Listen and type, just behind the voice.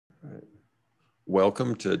Right.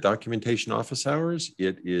 Welcome to Documentation Office Hours.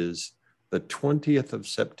 It is the 20th of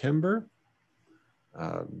September.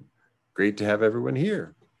 Great to have everyone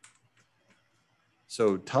here.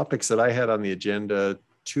 So topics that I had on the agenda,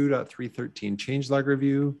 2.313 changelog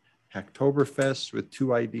review, Hacktoberfest with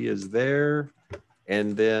 2 ideas there,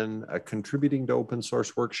 and then a contributing to open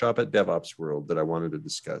source workshop at DevOps World that I wanted to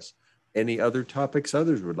discuss. Any other topics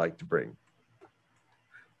others would like to bring?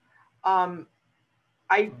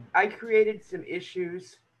 I created some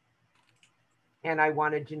issues and I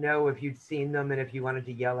wanted to know if you'd seen them and if you wanted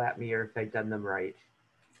to yell at me or if I'd done them right.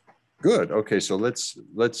 Good. Okay, so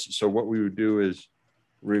so what we would do is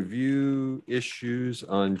review issues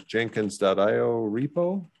on Jenkins.io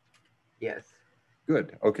repo. Yes.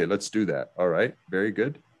 Good. Okay, let's do that. All right, very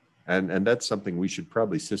good. And that's something we should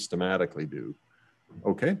probably systematically do.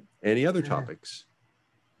 Okay, any other topics?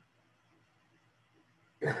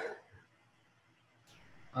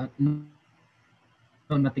 No,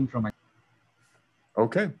 nothing from my.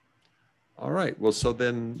 Okay. All right. Well, so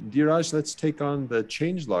then, Dheeraj, let's take on the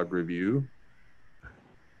changelog review.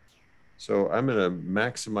 So I'm going to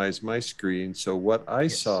maximize my screen. So what I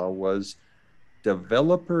saw was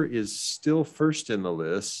developer is still first in the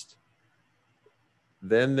list.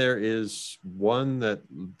 Then there is one that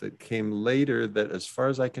came later that, as far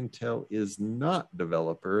as I can tell, is not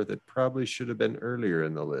developer, that probably should have been earlier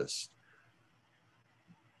in the list.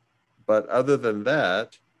 But other than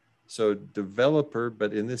that, so developer,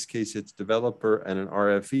 but in this case, it's developer and an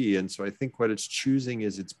RFE. And so I think what it's choosing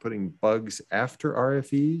is it's putting bugs after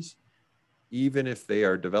RFEs, even if they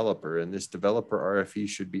are developer. And this developer RFE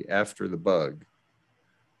should be after the bug,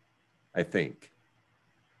 I think.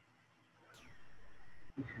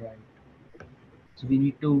 Right. So we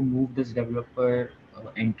need to move this developer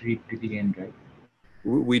entry to the end, right?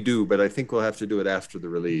 We do, but I think we'll have to do it after the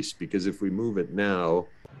release, because if we move it now,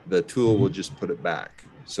 the tool will just put it back.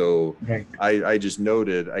 So right. I just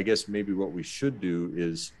noted, I guess maybe what we should do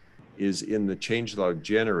is in the changelog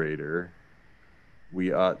generator,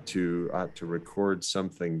 we ought to record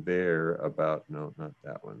something there about, no, not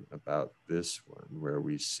that one, about this one, where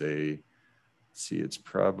we say, see, it's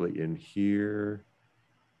probably in here,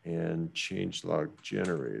 and changelog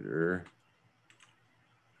generator.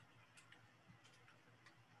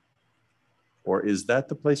 Or is that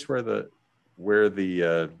the place where the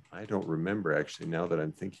I don't remember actually, now that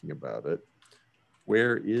I'm thinking about it.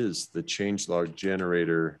 Where is the changelog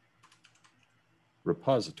generator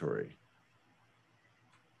repository?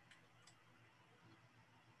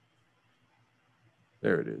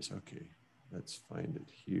 There it is. Okay, let's find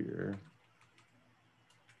it here.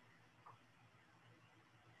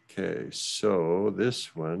 Okay, so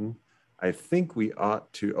this one, I think we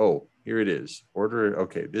ought to, oh, here it is. Order,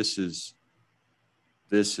 okay, this is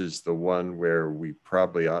the one where we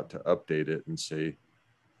probably ought to update it and say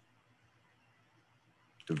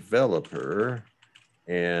developer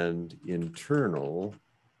and internal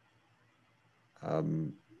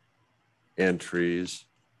entries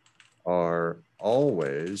are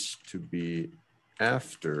always to be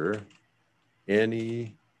after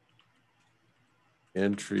any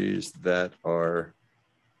entries that are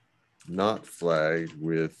not flagged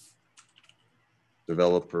with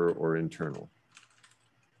developer or internal.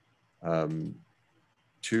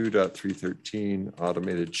 2.313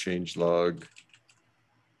 automated changelog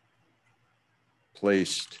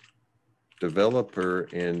placed developer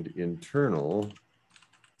and internal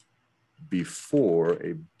before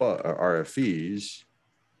RFEs,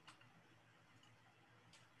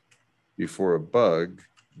 before a bug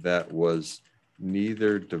that was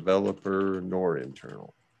neither developer nor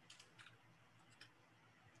internal.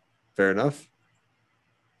 Fair enough?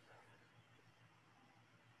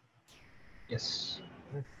 Yes.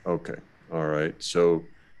 Okay. All right. So,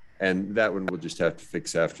 and that one we'll just have to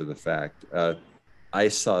fix after the fact. I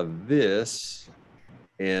saw this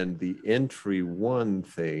and the entry 1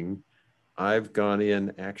 thing. I've gone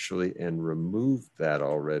in actually and removed that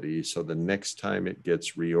already. So the next time it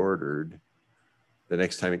gets reordered, the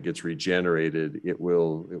next time it gets regenerated, it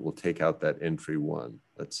will take out that entry 1.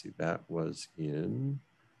 Let's see, that was in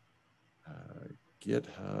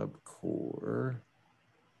GitHub core,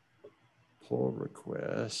 pull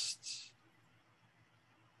requests.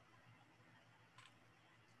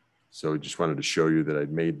 So just wanted to show you that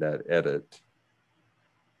I'd made that edit.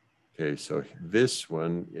 Okay, so this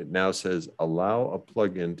one, it now says allow a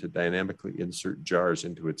plugin to dynamically insert jars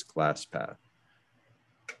into its class path.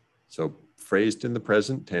 So phrased in the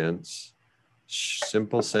present tense,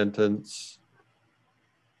 simple sentence.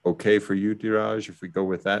 Okay for you, Dheeraj, if we go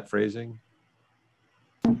with that phrasing?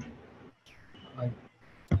 I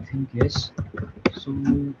think yes. So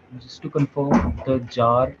just to confirm, the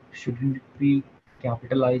jar shouldn't it be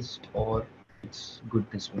capitalized or it's good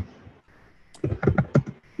this way?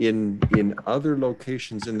 In other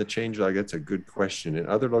locations in the changelog, that's a good question. In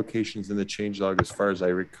other locations in the changelog, as far as I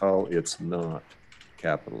recall, it's not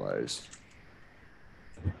capitalized.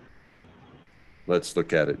 Let's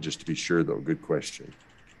look at it just to be sure, though. Good question.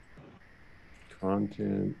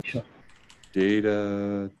 Content, Sure.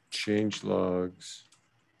 data, changelogs.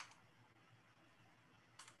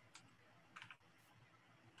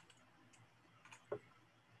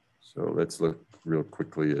 So let's look real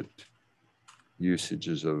quickly at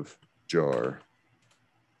usages of jar.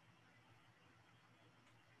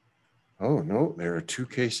 Oh, no, there are two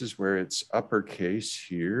cases where it's uppercase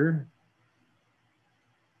here.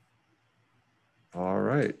 All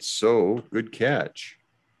right, so good catch.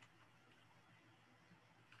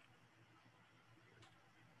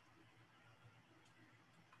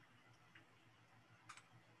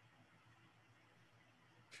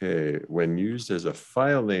 Okay, when used as a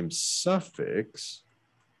file name suffix,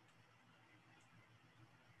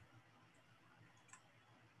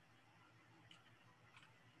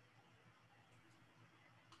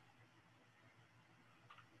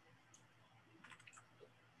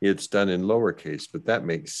 it's done in lowercase, but that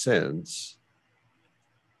makes sense.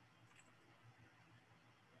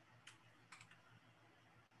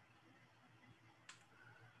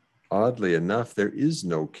 Oddly enough, there is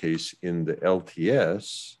no case in the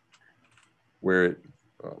LTS where it,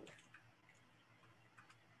 well,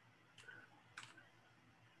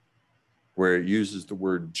 where it uses the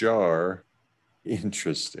word jar.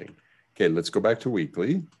 Interesting. Okay, let's go back to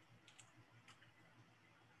weekly.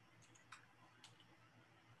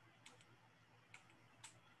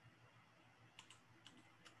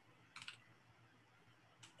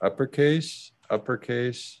 Uppercase,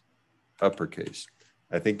 uppercase, uppercase.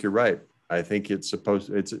 I think you're right. I think it's supposed,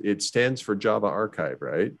 it stands for Java Archive,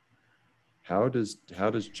 right? How does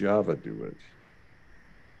Java do it?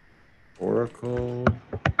 Oracle,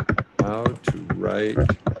 how to write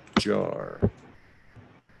jar.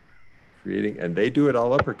 Creating, and they do it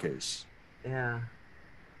all uppercase. Yeah.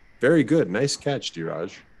 Very good. Nice catch,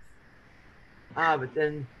 Dhiraj. But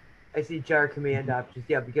then I see jar command options.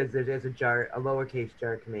 Yeah, because there is a lowercase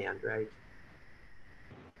jar command, right?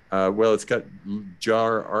 Well, it's got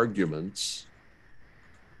jar arguments.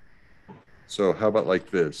 So how about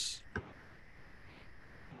like this?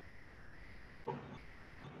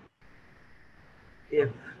 If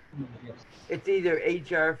Yes. it's either a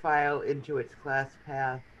jar file into its class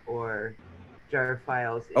path or jar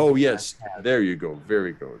files into Oh, yes. class path. There you go.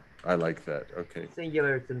 Very good. I like that. Okay.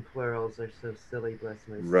 Singulars and plurals are so silly, bless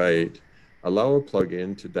my soul. Right. Allow a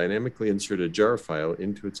plugin to dynamically insert a jar file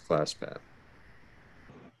into its class path.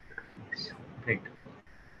 Great.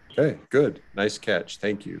 Okay, good. Nice catch.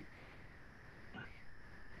 Thank you.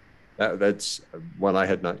 That's one I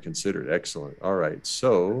had not considered. Excellent. All right.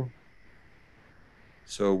 So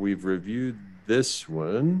we've reviewed this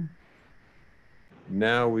one.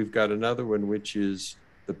 Now we've got another one, which is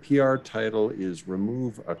the PR title is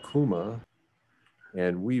Remove Akuma.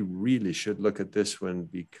 And we really should look at this one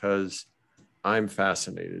because I'm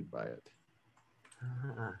fascinated by it.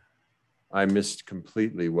 I missed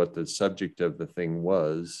completely what the subject of the thing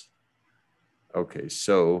was. Okay,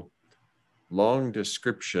 so long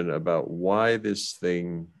description about why this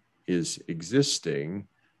thing is existing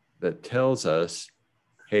that tells us,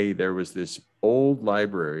 hey, there was this old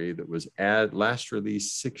library that was last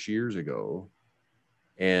released 6 years ago,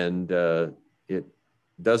 and it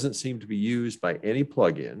doesn't seem to be used by any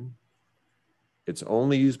plugin. It's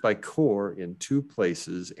only used by core in 2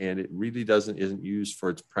 places, and it really isn't used for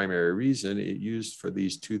its primary reason. It used for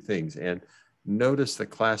these 2 things. And notice the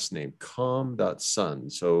class name, com.sun.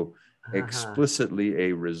 So explicitly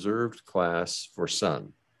a reserved class for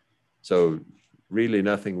Sun. So really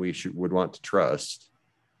nothing we would want to trust.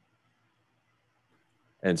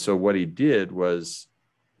 And so what he did was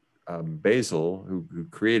Basil, who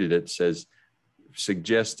created it,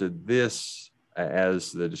 suggested this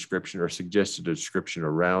as the description, or suggested a description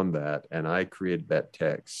around that, and I created that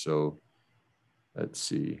text. So let's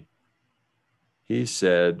see. He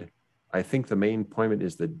said, I think the main point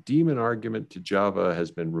is the daemon argument to Java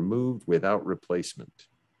has been removed without replacement.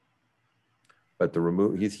 But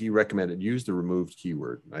he recommended use the removed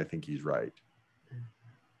keyword. I think he's right.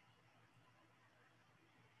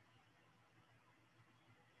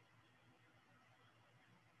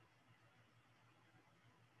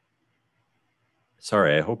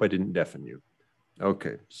 Sorry, I hope I didn't deafen you.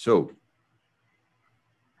 Okay, so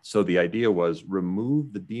So the idea was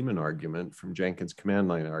remove the daemon argument from Jenkins command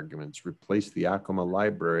line arguments, replace the Acoma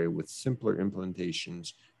library with simpler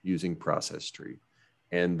implementations using process tree.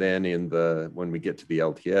 And then when we get to the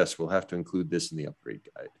LTS, we'll have to include this in the upgrade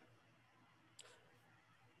guide.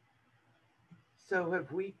 So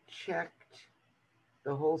have we checked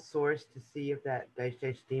the whole source to see if that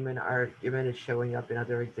 -- daemon argument is showing up in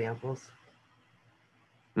other examples?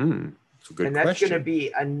 It's a good and that's question. going to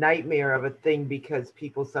be a nightmare of a thing because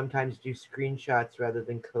people sometimes do screenshots rather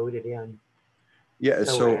than code it in. Yeah,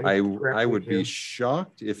 so and I would be too.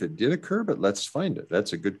 shocked if it did occur, but let's find it.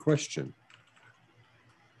 That's a good question.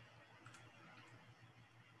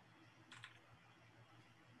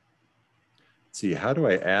 Let's see, how do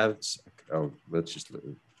I add? Oh, let's just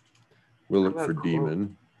we'll look for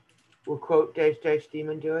daemon. Will quote --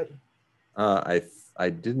 daemon do it? I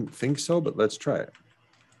didn't think so, but let's try it.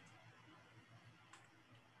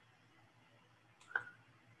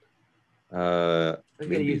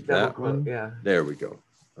 Maybe that one. Yeah. There we go.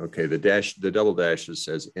 Okay, the double dashes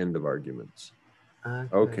says end of arguments.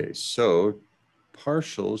 Okay, so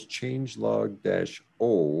partials change log dash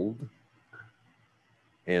old.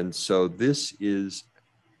 And so this is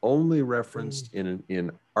only referenced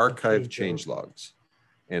in archive change logs.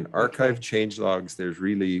 And archive change logs,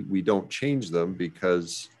 we don't change them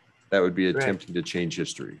because that would be attempting to change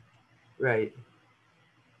history. Right.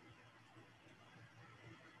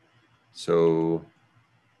 So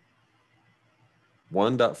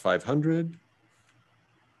 1.500,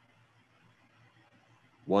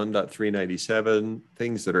 1.397,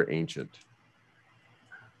 things that are ancient.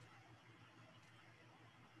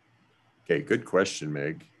 Okay, good question,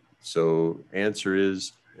 Meg. So answer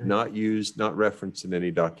is not used, not referenced in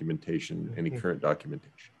any documentation, any current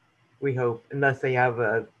documentation. We hope, unless they have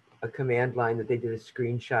a command line that they did a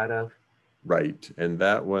screenshot of. Right, and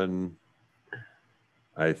that one,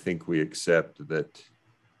 I think we accept that.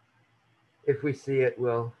 If we see it,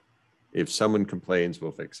 we'll. If someone complains,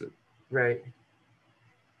 we'll fix it. Right.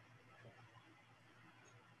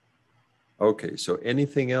 Okay, so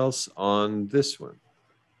anything else on this one?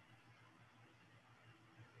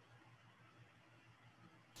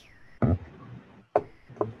 On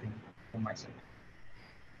my side.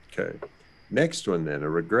 Okay, next one then, a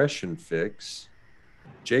regression fix.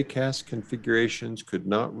 JCAS configurations could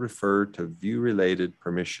not refer to view-related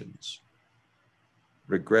permissions.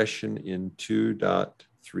 Regression in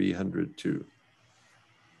 2.302.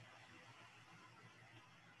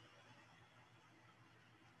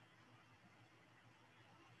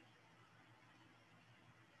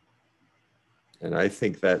 And I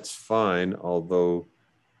think that's fine, although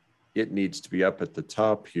it needs to be up at the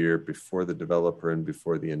top here before the developer and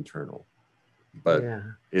before the internal. But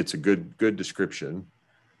it's a good description.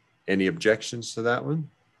 Any objections to that one?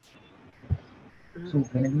 So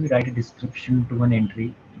whenever we write a description to an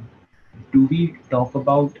entry, do we talk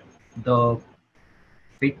about the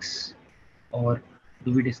fix or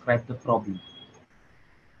do we describe the problem?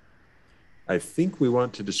 I think we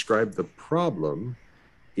want to describe the problem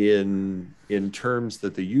in terms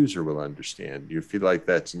that the user will understand. Do you feel like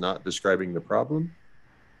that's not describing the problem?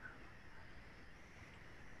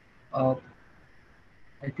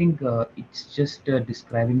 I think it's just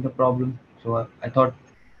describing the problem. So I thought,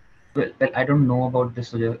 well, I don't know about this,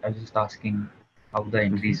 so I was just asking how the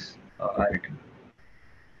entries are written.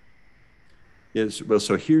 Yes, well,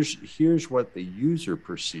 so here's what the user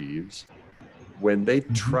perceives when they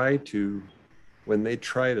try to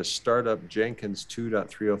start up Jenkins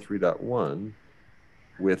 2.303.1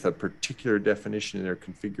 with a particular definition in their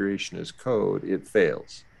configuration as code, it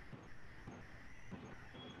fails.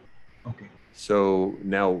 Okay. So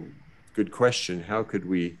now, good question. How could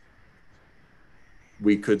we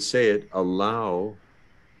could say it, allow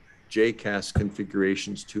JCAS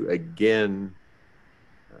configurations to again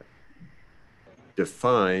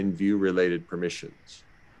define view-related permissions.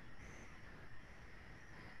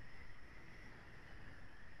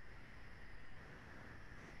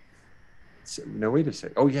 So, now wait a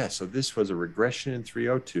second. Oh yeah, so this was a regression in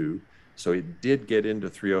 302. So it did get into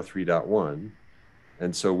 303.1.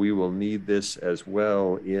 And so we will need this as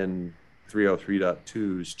well in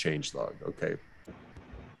 303.2's changelog. Okay.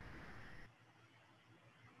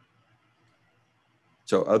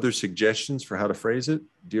 So other suggestions for how to phrase it?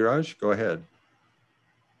 Dheeraj, go ahead.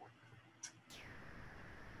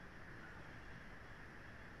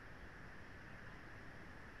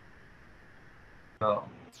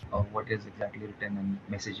 What is exactly written in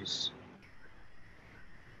messages.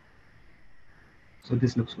 So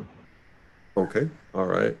this looks good. Okay, all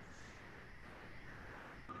right.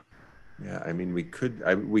 Yeah, I mean, we could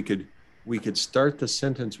start the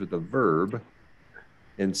sentence with a verb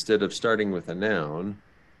instead of starting with a noun,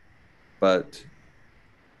 but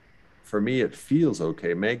for me, it feels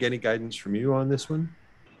okay. Meg, any guidance from you on this one?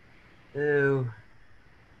 Oh,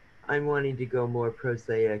 I'm wanting to go more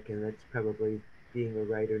prosaic, and that's probably being a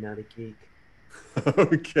writer, not a geek.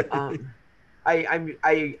 Okay.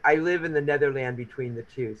 I live in the Netherlands between the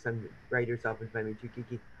two. Some writers often find me too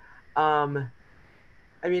geeky.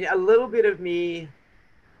 I mean, a little bit of me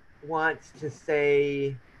wants to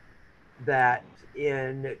say that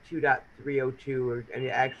in 2.302, and it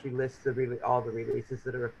actually lists all the releases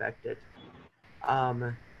that are affected,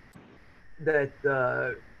 that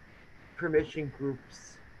the permission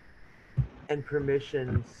groups and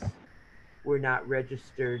permissions were not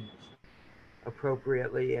registered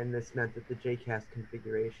appropriately, and this meant that the JCast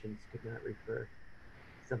configurations could not refer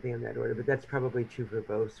something in that order. But that's probably too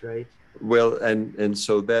verbose, right? Well, and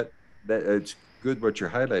so that it's good what you're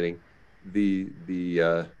highlighting. The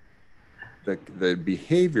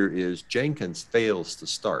behavior is Jenkins fails to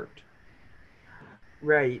start.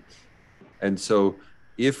 Right. And so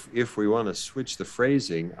if we want to switch the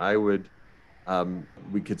phrasing, I would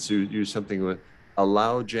we could use something with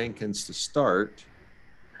allow Jenkins to start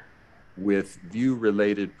with view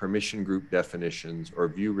related permission group definitions or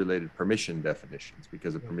view related permission definitions,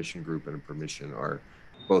 because a permission group and a permission are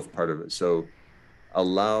both part of it. So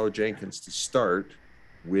allow Jenkins to start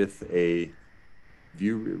with a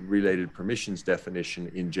view related permissions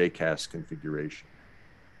definition in JCast configuration.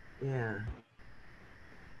 Yeah.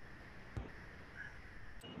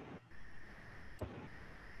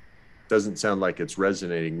 Doesn't sound like it's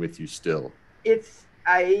resonating with you still. It's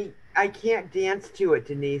I can't dance to it,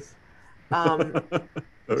 Denise.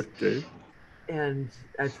 Okay. And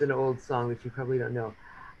that's an old song that you probably don't know.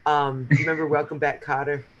 Do you remember Welcome Back,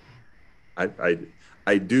 Kotter?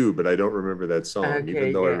 I do, but I don't remember that song, Okay,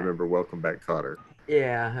 even though I yeah. remember Welcome Back, Kotter.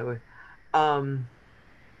 Yeah. Because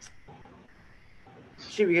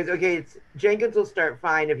it's Jenkins will start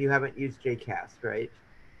fine if you haven't used JCast, right?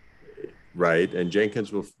 Right, and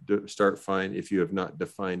Jenkins will start fine if you have not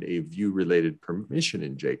defined a view-related permission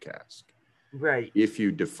in JCast. Right. If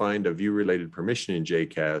you defined a view-related permission in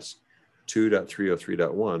JCast,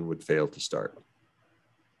 2.303.1 would fail to start.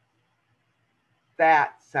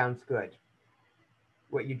 That sounds good.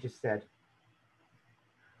 What you just said.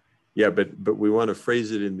 Yeah, but we want to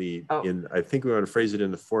phrase it I think we want to phrase it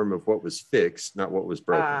in the form of what was fixed, not what was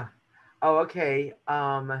broken. Okay.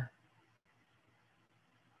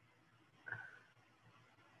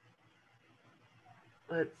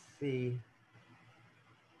 Let's see.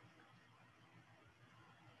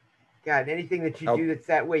 God, anything that you do that's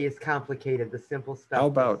that way is complicated. The simple stuff.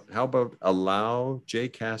 How about allow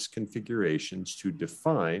JCast configurations to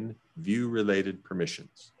define view-related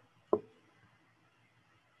permissions?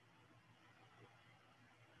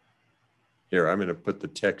 Here, I'm going to put the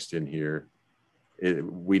text in here.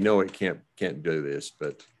 We know it can't do this,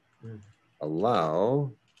 but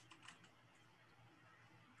allow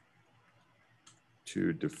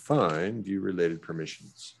to define view-related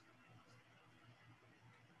permissions.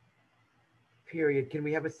 Period. Can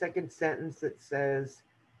we have a second sentence that says?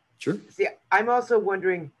 Sure. See, I'm also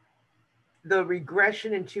wondering, the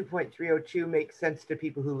regression in 2.302 makes sense to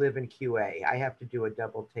people who live in QA. I have to do a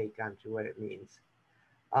double take onto what it means.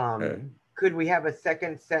 Okay. Could we have a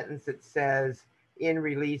second sentence that says in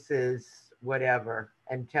releases, whatever,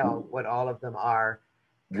 and tell what all of them are?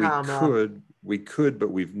 We could, but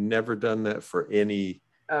we've never done that for any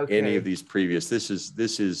of these previous.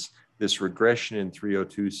 This regression in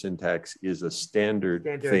 302 syntax is a standard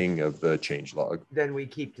thing of the changelog. Then we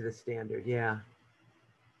keep to the standard, yeah.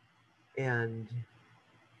 And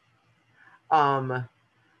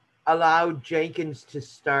allow Jenkins to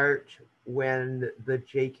start when the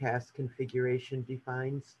JCast configuration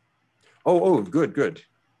defines. Oh, good.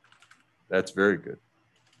 That's very good.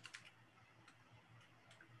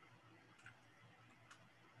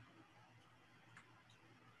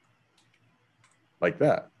 Like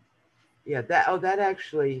that. Yeah, that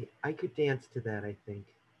actually, I could dance to that, I think.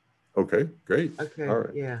 Okay, great. Okay, all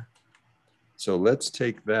right. Yeah. So let's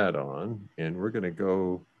take that on, and we're going to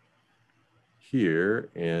go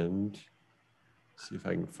here and see if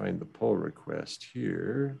I can find the pull request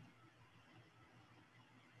here.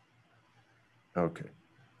 Okay.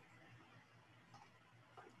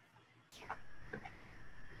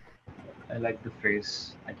 I like the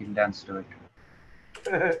phrase, I can dance to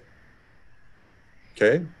it.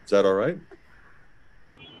 Okay, is that all right?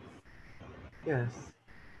 Yes.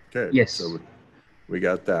 Okay. Yes. So we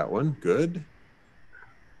got that one. Good.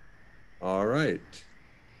 All right.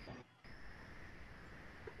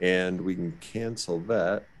 And we can cancel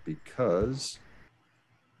that because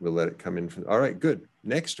we'll let it come in from. All right, good.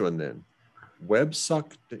 Next one then.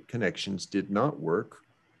 WebSocket connections did not work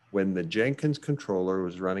when the Jenkins controller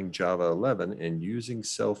was running Java 11 and using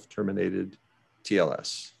self-terminated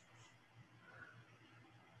TLS.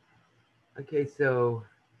 Okay, so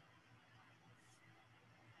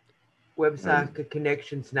WebSocket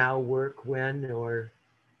connections now work when, or?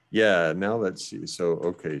 Yeah, now let's see. So,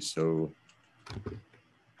 okay, so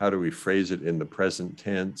how do we phrase it in the present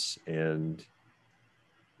tense? And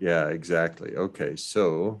yeah, exactly. Okay,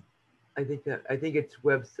 so. I think it's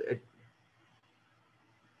website.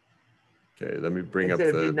 Okay, let me bring Instead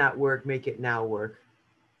up of the. did not work, make it now work.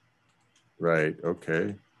 Right,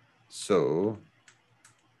 okay. So.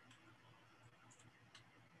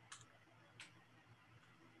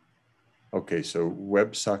 Okay, so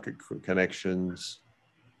WebSocket connections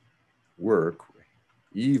work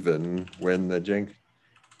even when the Jenkins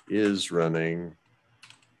is running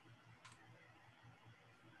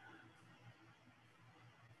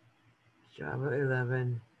Java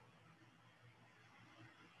 11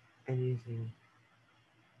 and using.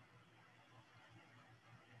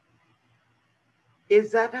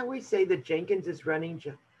 Is that how we say that Jenkins is running?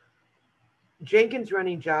 Jenkins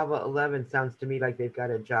running Java 11 sounds to me like they've got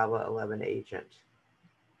a Java 11 agent.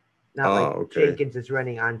 Not like okay. Jenkins is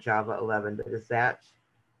running on Java 11, but is that?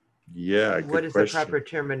 Yeah, good what is question. the proper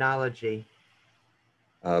terminology?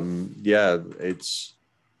 Yeah, it's.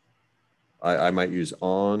 I might use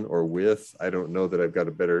on or with. I don't know that I've got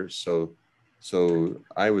a better. So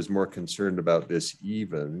I was more concerned about this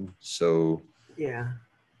even. So. Yeah.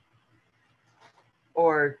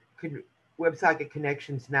 Or could WebSocket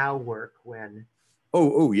connections now work when?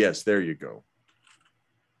 Oh, yes, there you go.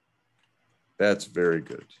 That's very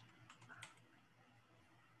good.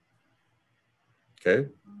 Okay.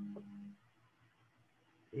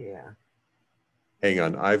 Yeah. Hang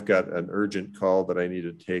on, I've got an urgent call that I need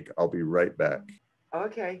to take. I'll be right back.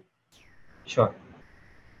 Okay. Sure.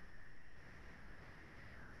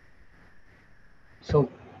 So,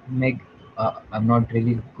 Meg, I'm not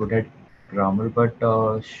really good at grammar, but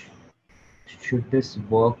should this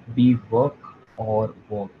work be work or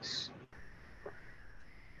works?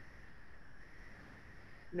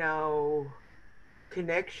 Now,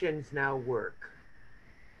 connections now work.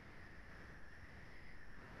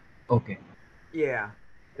 Okay. Yeah,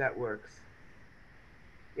 that works.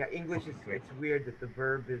 Yeah, English Okay, is, great. it's weird that the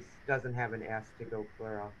verb doesn't have an S to go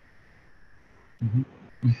plural.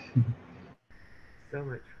 So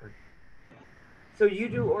much fun. So you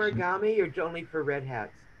do origami or only for red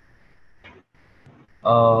hats?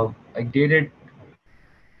 I did it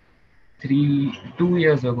 2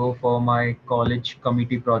 years ago for my college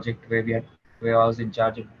committee project where I was in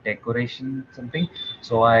charge of decoration something.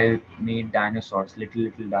 So I made dinosaurs,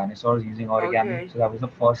 little dinosaurs using origami. Okay. So that was the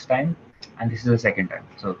first time, and this is the second time.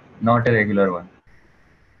 So not a regular one.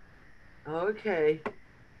 Okay.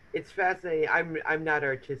 It's fascinating. I'm not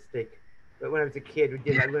artistic, but when I was a kid,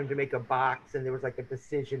 I learned to make a box, and there was like a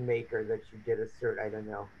decision maker that you did I don't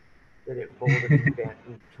know, that it folded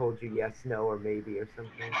and told you yes, no, or maybe or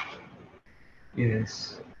something.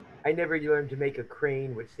 Yes. I never learned to make a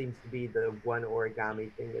crane, which seems to be the one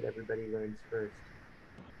origami thing that everybody learns first.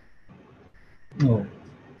 Oh.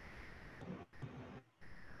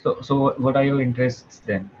 So what are your interests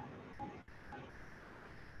then?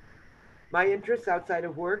 My interests outside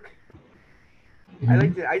of work, I Mm-hmm.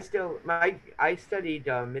 like to. I studied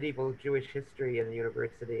medieval Jewish history in the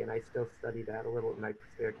university, and I still study that a little in my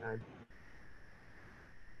spare time.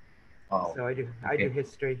 Wow. So I do Okay.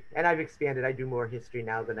 history, and I've expanded. I do more history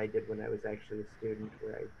now than I did when I was actually a student,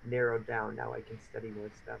 where I narrowed down. Now I can study more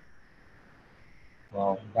stuff.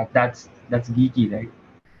 Wow. That's geeky, right?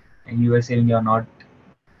 And you were saying you're not.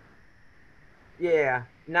 Yeah,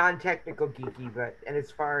 non-technical geeky, but and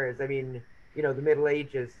as far as the Middle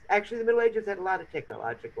Ages. Actually, the Middle Ages had a lot of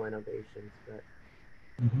technological innovations, but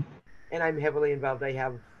Mhm. and I'm heavily involved. I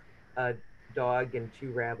have a dog and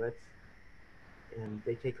two rabbits, and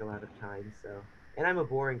they take a lot of time. So, and I'm a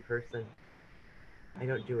boring person. I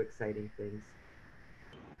don't do exciting things.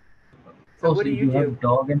 So, Oh, what so do you you do? have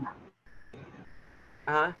dog and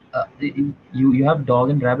Huh? you have dog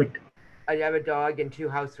and rabbit. I have a dog and two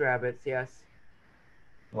house rabbits. Yes.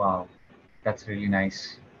 Wow, that's really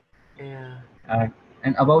nice. Yeah. And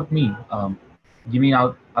and about me, you mean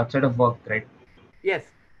outside of work, right? Yes.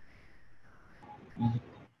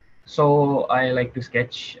 So I like to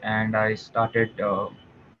sketch, and I started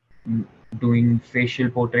m- doing facial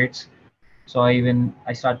portraits. So I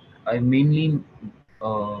mainly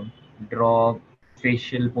uh, draw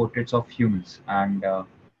facial portraits of humans, and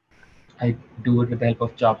I do it with the help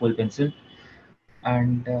of charcoal pencil.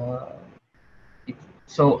 And it's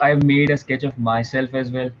So I made a sketch of myself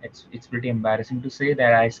as well. It's pretty embarrassing to say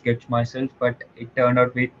that I sketched myself, but it turned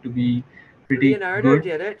out to be pretty Leonardo good.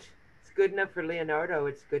 did it. It's good enough for Leonardo.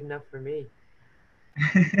 It's good enough for me.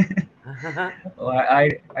 Oh,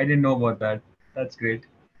 I didn't know about that. That's great.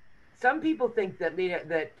 Some people think that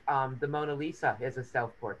the Mona Lisa is a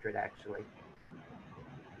self-portrait, actually.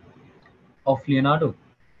 Of Leonardo.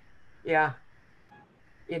 Yeah,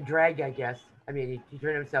 in drag, I guess. I mean, he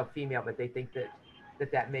turned himself female, but they think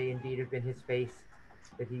that may indeed have been his face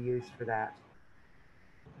that he used for that.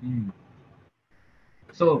 Hmm.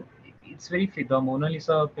 So it's the Mona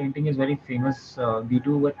Lisa painting is very famous due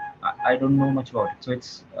to what I don't know much about it. So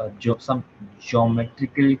it's some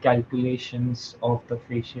geometrical calculations of the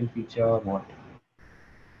facial feature or what?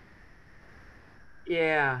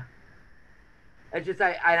 Yeah,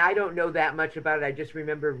 I don't know that much about it. I just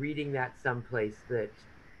remember reading that someplace that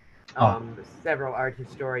Oh, several art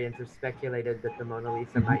historians have speculated that the Mona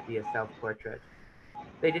Lisa mhm. might be a self-portrait.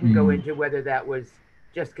 They didn't go Hmm. into whether that was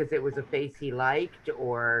just because it was a face he liked,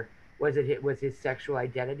 or was his sexual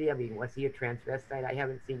identity. I mean, was he a transvestite? I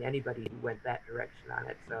haven't seen anybody who went that direction on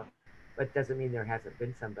it. So, but doesn't mean there hasn't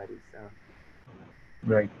been somebody. So,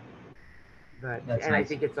 Right. but That's and I nice.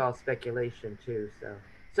 think it's all speculation too.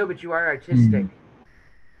 So, but you are Hmm. artistic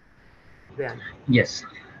then. Yes,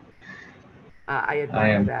 I I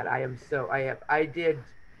admire am. that. I did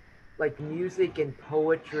like music and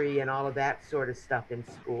poetry and all of that sort of stuff in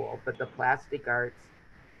school, but the plastic arts,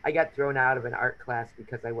 I got thrown out of an art class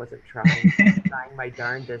because I wasn't trying my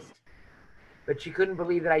darndest. But she couldn't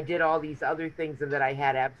believe that I did all these other things and that I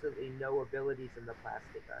had absolutely no abilities in the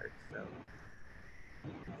plastic arts. So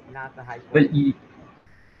it's not the high Well, point.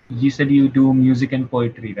 you said you do music and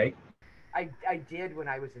poetry, right? I did when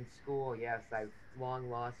I was in school. Yes, I've long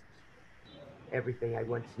lost everything I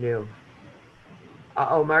once knew.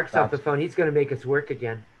 Oh, Mark's off the That's phone. He's going to make us work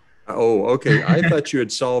again. Oh, okay. I thought you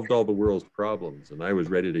had solved all the world's problems, and I was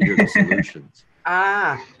ready to hear the solutions.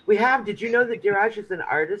 We have. Did you know that Diraj is an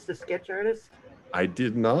artist, a sketch artist? I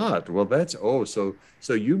did not. Well,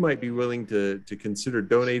 so you might be willing to consider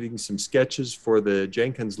donating some sketches for the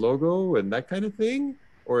Jenkins logo and that kind of thing,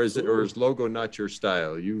 or Ooh. is logo not your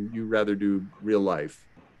style? You rather do real life?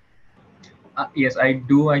 yes, I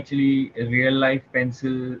do actually real life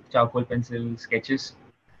charcoal pencil sketches,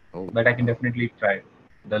 Oh, but I can wow. definitely try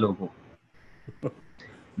the logo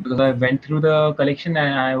because I went through the collection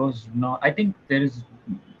and I was not. I think there is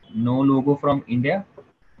no logo from India,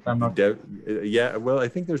 if I'm not. Yeah, well, I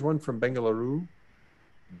think there's one from Bengaluru,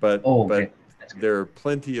 Oh, okay, but that's good.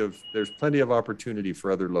 there's plenty of opportunity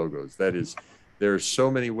for other logos. That is, there are so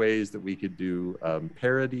many ways that we could do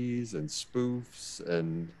parodies and spoofs,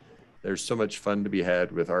 and there's so much fun to be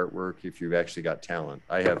had with artwork if you've actually got talent.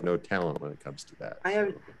 I have no talent when it comes to that. I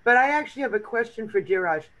have, So but I actually have a question for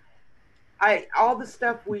Diraj. I all the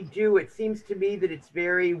stuff we do, it seems to me that it's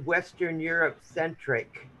very Western Europe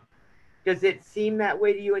centric. Does it seem that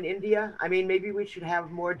way to you in India? I mean, maybe we should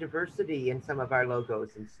have more diversity in some of our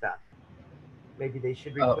logos and stuff. Maybe they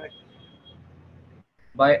should Uh, reflect.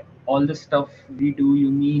 by all the stuff we do,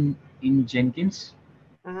 you mean in Jenkins?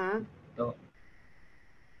 Uh-huh. The,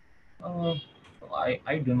 uh,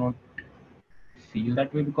 I do not feel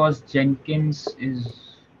that way because Jenkins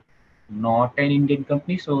is not an Indian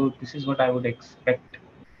company, so this is what I would expect.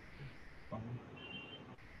 From,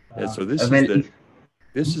 yeah, so well, if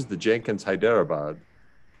this is the Jenkins Hyderabad.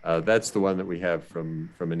 That's the one that we have from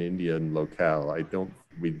an Indian locale.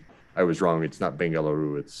 I was wrong. It's not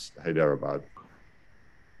Bengaluru. It's Hyderabad.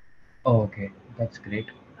 oh, okay, that's great.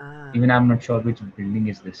 Ah. Even I'm not sure which building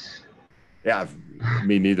is this. Yeah,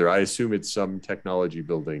 me neither. I assume it's some technology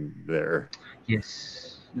building there.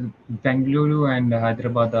 Yes, Bengaluru and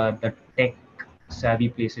Hyderabad are the tech savvy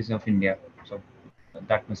places of India. So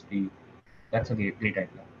that must be that's a great idea.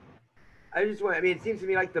 I just want. I mean, it seems to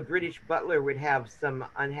me like the British butler would have some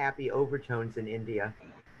unhappy overtones in India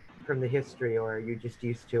from the history, or are you just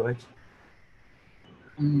used to it?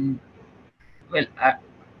 Mm, well,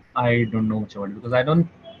 I don't know much about it because I don't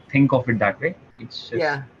think of it that way. It's just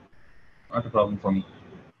Yeah. not a problem for me.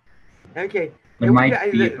 Okay. It And we've might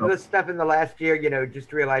got be a problem. the stuff in the last year,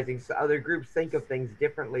 just realizing other groups think of things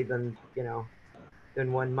differently than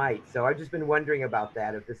one might. So I've just been wondering about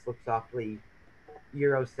that. If this looks awfully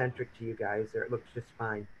Eurocentric to you guys, or it looks just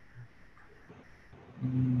fine.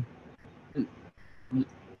 Mm,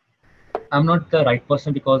 I'm not the right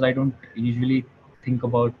person because I don't usually think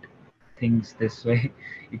about things this way.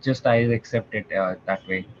 It just I accept it that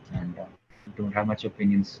way and don't have much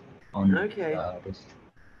opinions on Okay. this.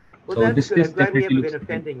 Well, So that's this good. I'm glad we definitely haven't looks been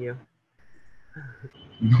great. offending you.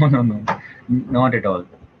 No, no, no, not at all.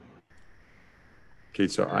 Okay,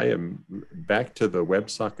 so I am back to the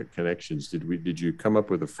WebSocket connections. Did you come up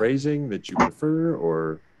with a phrasing that you prefer,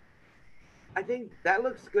 or? I think that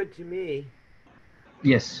looks good to me.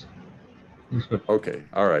 Yes, looks good. Okay,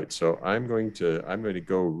 all right. So I'm going to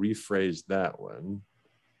go rephrase that one.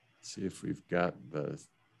 See if we've got the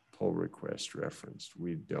pull request referenced.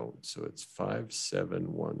 We don't. So it's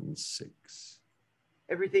 5716.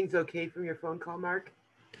 Everything's okay from your phone call, Mark?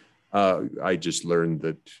 I just learned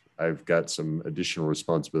that I've got some additional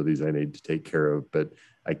responsibilities I need to take care of, but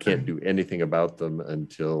I can't do anything about them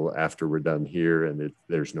until after we're done here, and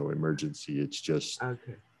there's no emergency. It's just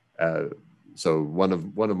okay. So one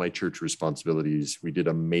of my church responsibilities, we did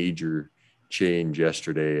a major change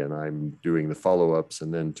yesterday, and I'm doing the follow-ups,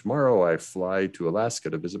 and then tomorrow I fly to Alaska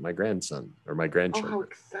to visit my grandson or my grandchildren. Oh, how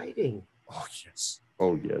exciting! Oh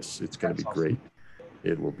yes, it's going to be That's great.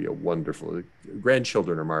 It will be a wonderful.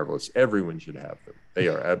 Grandchildren are marvelous. Everyone should have them. They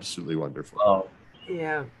are absolutely wonderful. Wow.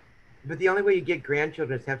 Yeah, but the only way you get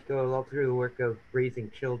grandchildren is to have to go all through the work of raising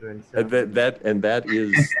children. So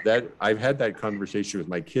that I've had that conversation with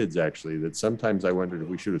my kids, actually, that sometimes I wondered if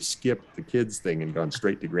we should have skipped the kids thing and gone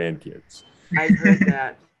straight to grandkids. I've heard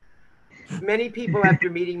that. Many people, after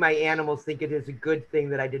meeting my animals, think it is a good thing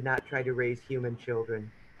that I did not try to raise human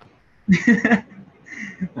children.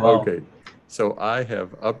 Wow. Okay, so I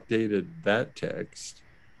have updated that text,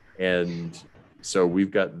 and so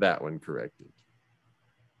we've got that one corrected.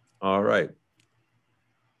 All right.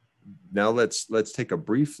 Now let's take a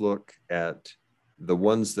brief look at the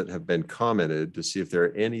ones that have been commented to see if there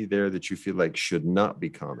are any there that you feel like should not be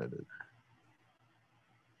commented.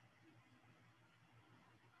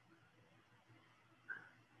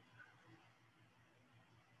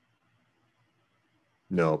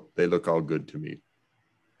 No, they look all good to me.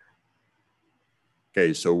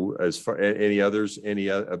 Okay, so as far any others, any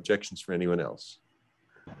objections for anyone else?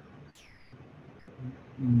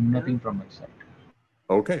 Nothing from my side.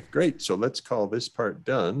 Okay, great. So let's call this part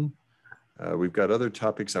done. We've got other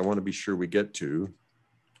topics I want to be sure we get to.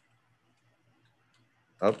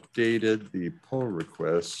 Updated the pull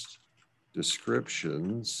request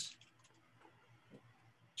descriptions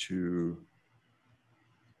to,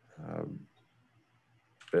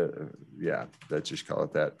 yeah, let's just call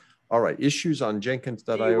it that. All right, issues on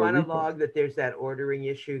Jenkins.io. Do you want to log that there's that ordering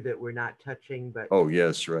issue that we're not touching? But oh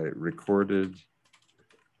yes, right. Recorded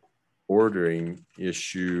ordering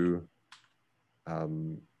issue,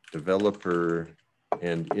 developer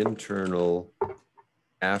and internal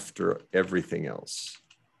after everything else.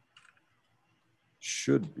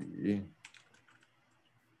 Should be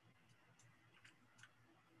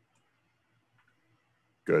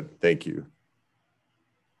good. Thank you.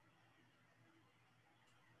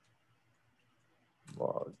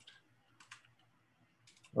 Logged.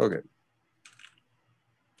 Okay.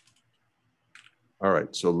 All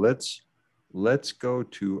right. So let's go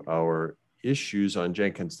to our issues on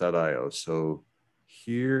Jenkins.io. So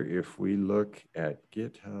here, if we look at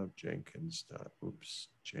GitHub Jenkins.io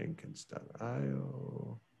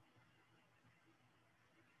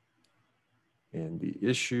and the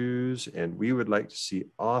issues, and we would like to see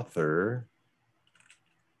author.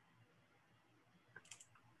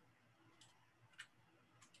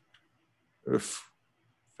 Oof,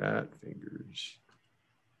 fat fingers.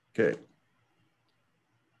 Okay.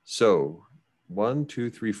 So 1, 2,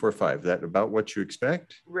 3, 4, 5. Is that about what you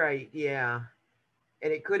expect? right, yeah.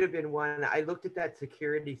 And it could have been one. I looked at that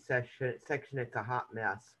security section. It's a hot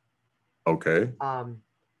mess. Okay.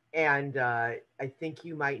 And I think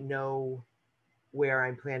you might know where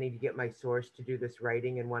I'm planning to get my source to do this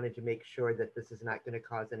writing, and wanted to make sure that this is not going to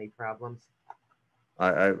cause any problems.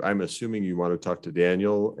 I'm assuming you want to talk to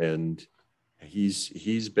Daniel, and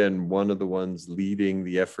he's been one of the ones leading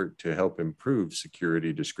the effort to help improve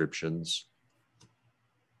security descriptions.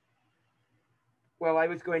 Well, I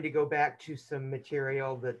was going to go back to some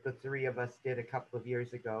material that the three of us did a couple of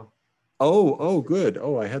years ago. Oh, good.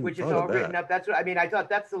 Oh, I hadn't which is thought all of that. written up. That's what I mean. I thought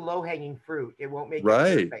that's the low-hanging fruit. It won't make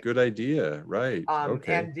right. it perfect. Good idea. Right.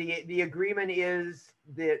 Okay. And the agreement is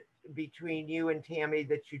that between you and Tammy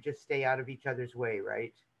that you just stay out of each other's way,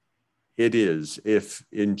 right? It is. If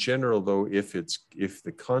in general, though, if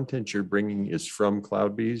the content you're bringing is from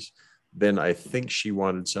CloudBees, then I think she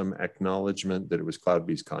wanted some acknowledgement that it was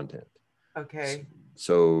CloudBees content. Okay.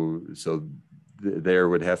 So there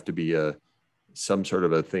would have to be some sort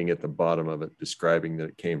of a thing at the bottom of it describing that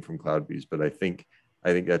it came from CloudBees. But I think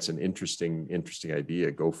that's an interesting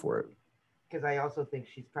idea. Go for it. Because I also think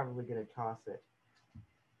she's probably going to toss it.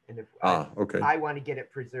 And if okay. I want to get it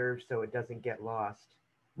preserved so it doesn't get lost.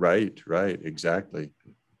 Right, exactly.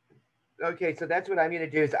 Okay, so that's what I'm going to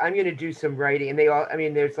do is I'm going to do some writing. And they all, I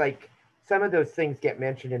mean, there's like some of those things get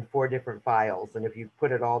mentioned in 4 different files, and if you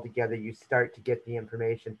put it all together, you start to get the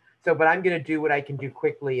information. So, but I'm going to do what I can do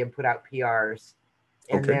quickly and put out PRs,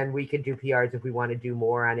 and Okay. then we can do PRs if we want to do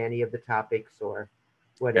more on any of the topics or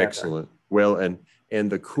whatever. Excellent. Well,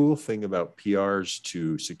 and the cool thing about PRs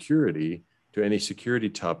to security, to any security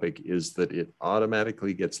topic, is that it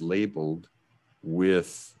automatically gets labeled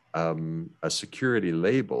with a security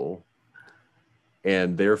label,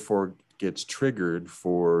 and therefore gets triggered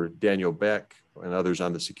for Daniel Beck and others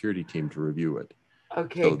on the security team to review it.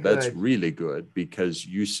 Okay, so good. That's really good, because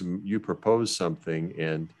you propose something,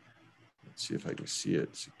 and let's see if I can see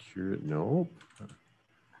it. Secure it. Nope.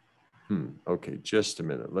 Okay, just a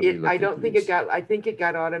minute. Let me look. I don't think it got. I think it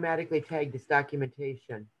got automatically tagged as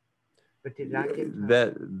documentation, but did not get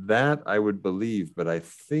that I would believe. But I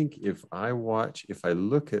think if I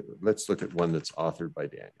look at, let's look at one that's authored by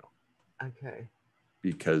Daniel. Okay.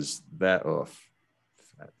 Because that,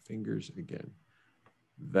 fat fingers again,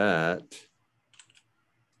 that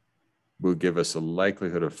will give us a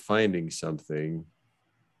likelihood of finding something.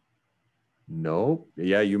 No,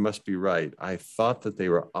 yeah, you must be right. I thought that they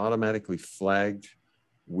were automatically flagged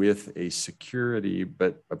with a security,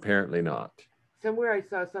 but apparently not. Somewhere I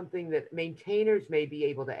saw something that maintainers may be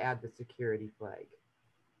able to add the security flag.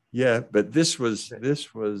 Yeah, but this was,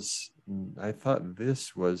 I thought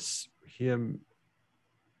this was him.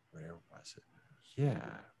 Where was it?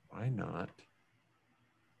 Yeah, why not?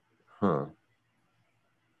 Huh.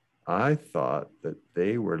 I thought that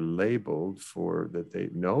they were labeled for that they,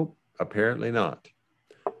 nope, apparently not.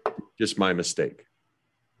 Just my mistake.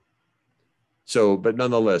 So, but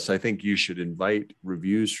nonetheless, I think you should invite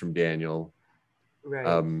reviews from Daniel.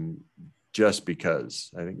 Right. Just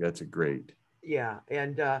because I think that's a great. Yeah.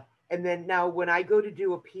 And then now when I go to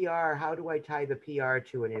do a PR, how do I tie the PR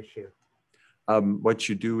to an issue? What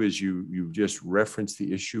you do is you just reference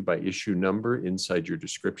the issue by issue number inside your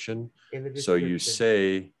description. In the description. So you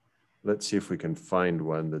say, let's see if we can find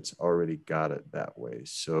one that's already got it that way.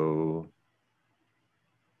 So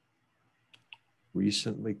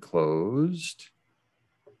recently closed,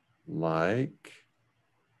 like,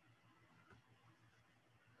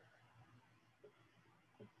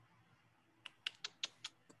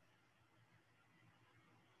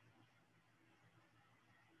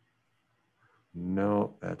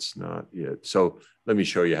 no, that's not it. So let me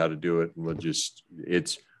show you how to do it. And we'll just,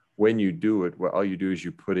 it's when you do it, well, all you do is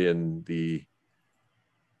you put in the,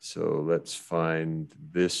 so let's find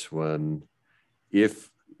this one. If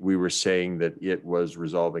we were saying that it was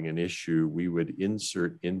resolving an issue, we would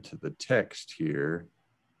insert into the text here.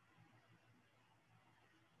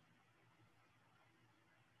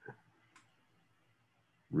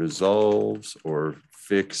 Resolves or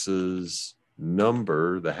fixes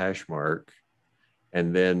number, the hash mark,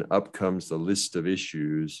 and then up comes the list of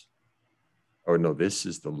issues. Or no, this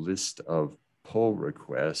is the list of pull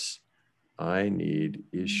requests. I need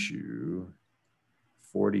issue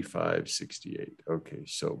 4568. Okay,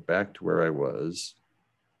 so back to where I was.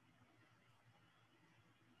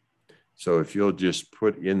 So if you'll just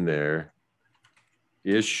put in there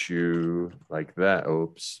issue like that,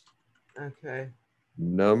 oops. Okay.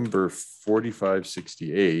 Number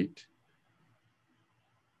 4568.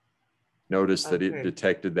 Notice that it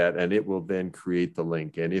detected that, and it will then create the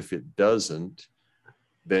link. And if it doesn't,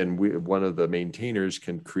 then one of the maintainers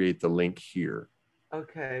can create the link here.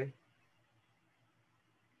 Okay.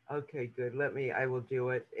 Okay, good. I will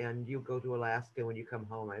do it. And you go to Alaska when you come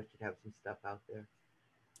home. I should have some stuff out there.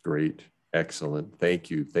 Great. Excellent. Thank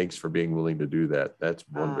you. Thanks for being willing to do that. That's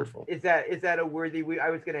wonderful. Is that a worthy,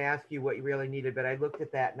 I was going to ask you what you really needed, but I looked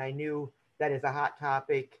at that and I knew that is a hot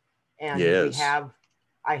topic. And yes.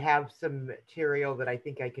 I have some material that I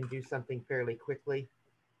think I can do something fairly quickly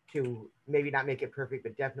to maybe not make it perfect,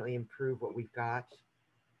 but definitely improve what we've got.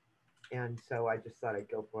 And so I just thought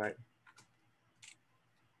I'd go for it.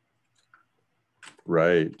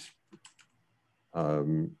 Right.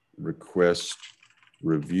 Request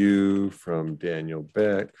review from Daniel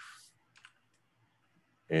Beck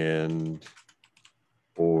and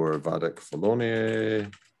or Vadek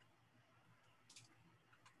Folone.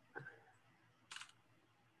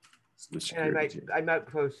 And I might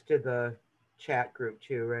post to the chat group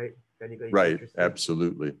too, right? If anybody's right. Interested.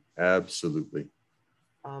 Absolutely. Absolutely.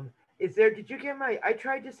 Did you get I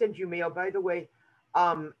tried to send you mail, by the way.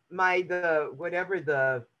 Whatever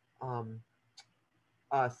the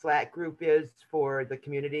Slack group is for the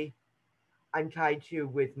community, I'm tied to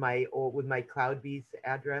with my CloudBees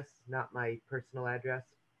address, not my personal address.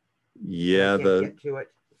 Yeah, I can't get to it.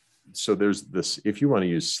 So there's this, if you want to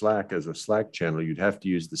use Slack as a Slack channel, you'd have to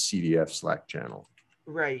use the CDF Slack channel.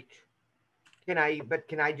 Right. Can I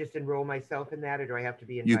just enroll myself in that, or do I have to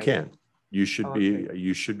be You invited? can. You Oh, should okay. be.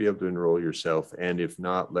 You should be able to enroll yourself. And if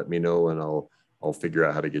not, let me know, and I'll figure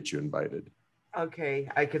out how to get you invited. Okay,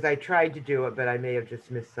 because I tried to do it, but I may have just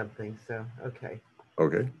missed something. So okay,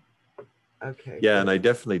 Okay. okay, Yeah, good. and I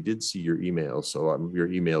definitely did see your email, so your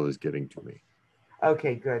email is getting to me.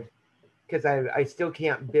 Okay, good. Because I still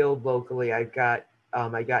can't build locally. I got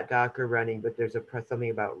Docker running, but there's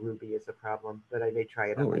something about Ruby is a problem. But I may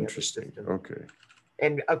try it on Oh, my other interesting. system. Okay.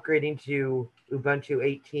 And upgrading to Ubuntu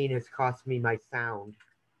 18 has cost me my sound.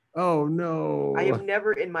 Oh I have no.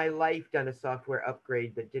 never in my life done a software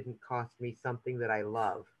upgrade that didn't cost me something that I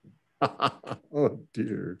love. Oh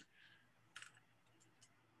dear.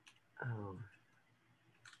 Oh.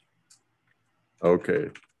 Okay.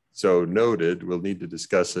 So noted. We'll need to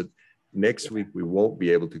discuss it. Next Yeah. week we won't be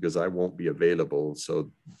able to because I won't be available.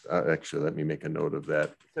 So actually, let me make a note of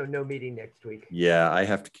that. So no meeting next week. Yeah, I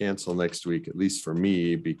have to cancel next week, at least for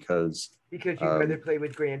me, because you'd rather play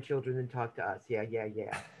with grandchildren than talk to us. Yeah, yeah,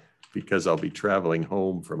 yeah. Because I'll be traveling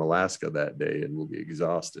home from Alaska that day and will be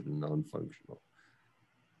exhausted and non-functional.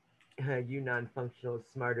 You non-functional is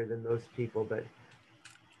smarter than most people, but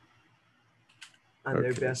on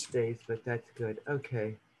their best days. But that's good.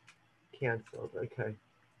 Okay, canceled. Okay.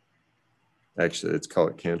 Actually, let's call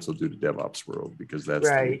it canceled due to DevOps World because that's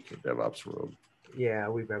right. The DevOps World. Yeah,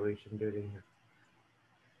 we probably shouldn't do it in here.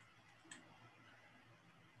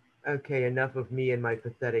 Okay, enough of me and my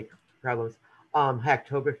pathetic problems.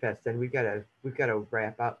 Hacktoberfest, and we've got to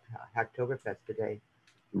wrap up Hacktoberfest today.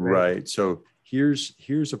 Right. So here's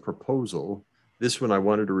a proposal. This one I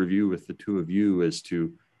wanted to review with the two of you as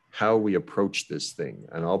to how we approach this thing.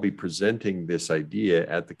 And I'll be presenting this idea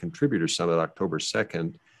at the Contributor Summit October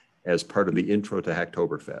 2nd as part of the intro to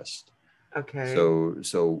Hacktoberfest. Okay.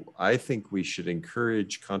 So I think we should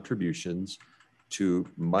encourage contributions to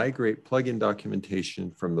migrate plugin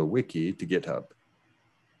documentation from the wiki to GitHub.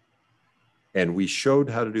 And we showed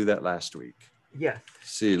how to do that last week. Yes.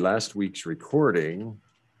 See, last week's recording,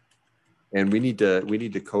 and we need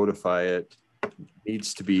to codify it. It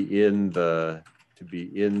needs to be in the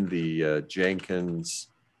Jenkins.io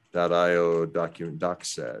document doc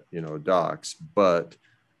set, docs, but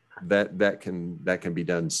that can be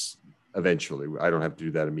done eventually. I don't have to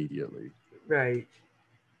do that immediately. Right.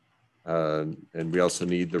 And we also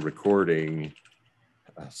need the recording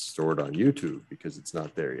stored on YouTube because it's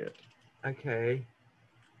not there yet. Okay.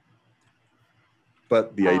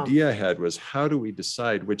 But the idea I had was, how do we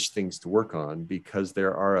decide which things to work on? Because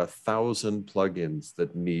there are 1,000 plugins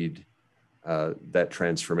that need that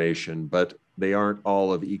transformation, but they aren't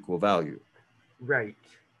all of equal value. Right.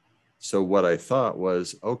 So what I thought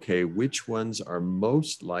was, okay, which ones are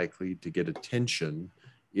most likely to get attention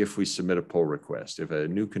if we submit a pull request? If a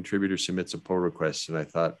new contributor submits a pull request, and I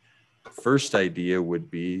thought, first idea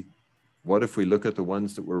would be, what if we look at the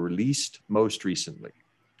ones that were released most recently?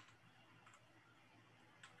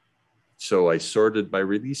 So I sorted by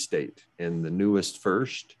release date and the newest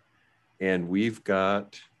first, and we've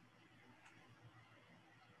got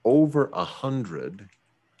over 100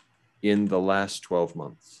 in the last 12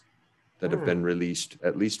 months that have been released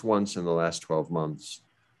at least once in the last 12 months.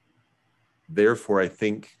 Therefore, I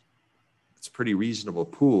think it's a pretty reasonable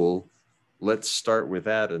pool. Let's start with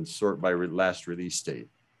that and sort by last release date.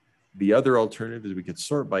 The other alternative is we could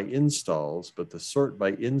sort by installs, but the sort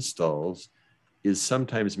by installs is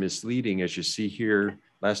sometimes misleading. As you see here,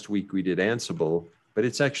 last week we did Ansible, but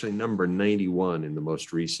it's actually number 91 in the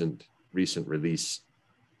most recent release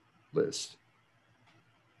list.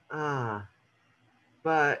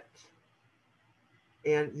 But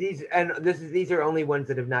these are only ones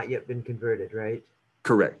that have not yet been converted, right?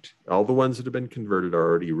 Correct. All the ones that have been converted are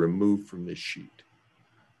already removed from this sheet.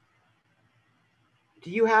 Do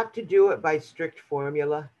you have to do it by strict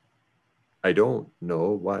formula? I don't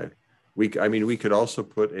know why. We could also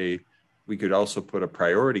put a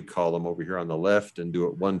priority column over here on the left and do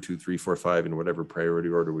it 1, 2, 3, 4, 5 in whatever priority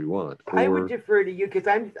order we want. I would defer to you because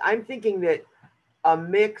I'm thinking that a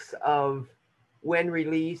mix of when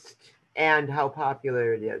released and how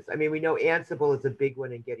popular it is. I mean, we know Ansible is a big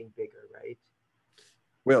one and getting bigger, right?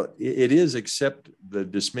 Well, it is, except the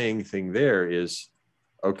dismaying thing there is,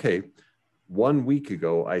 okay, 1 week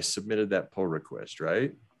ago, I submitted that pull request,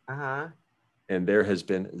 right? And there has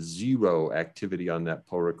been 0 activity on that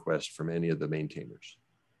pull request from any of the maintainers.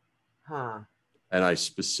 And I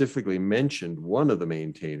specifically mentioned one of the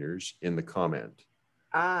maintainers in the comment.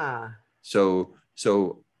 So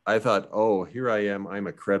I thought, oh, here I am. I'm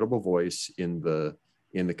a credible voice in the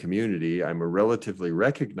community. I'm a relatively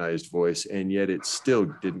recognized voice, and yet it still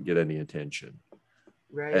didn't get any attention.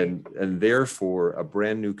 Right. And therefore a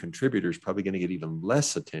brand new contributor is probably going to get even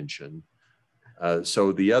less attention.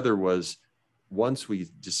 So the other was, once we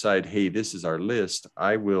decide, hey, this is our list,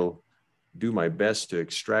 I will do my best to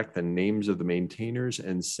extract the names of the maintainers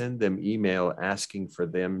and send them email asking for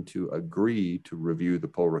them to agree to review the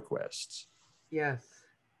pull requests. Yes.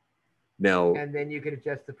 Now, and then you can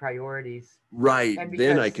adjust the priorities. Right. And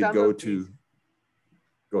Then I could go to,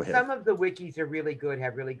 go ahead. Some of the wikis are really good,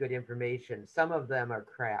 have really good information. Some of them are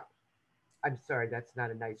crap. I'm sorry, that's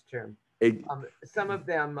not a nice term. Some of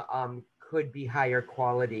them could be higher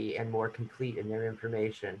quality and more complete in their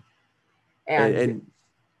information. And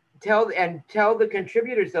tell the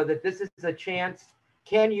contributors though that this is a chance.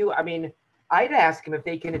 Can you? I mean, I'd ask them if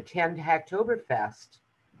they can attend Hacktoberfest.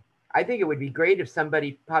 I think it would be great if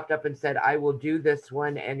somebody popped up and said, "I will do this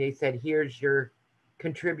one," and they said, "Here's your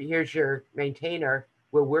here's your maintainer.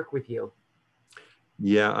 We'll work with you."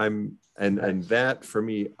 Yeah, and that for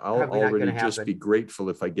me, I'll already just be grateful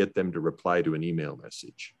if I get them to reply to an email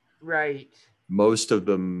message. Right. Most of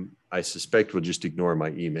them, I suspect, will just ignore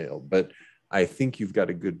my email. But I think you've got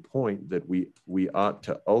a good point that we ought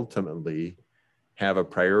to ultimately have a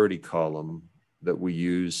priority column that we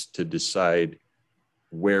use to decide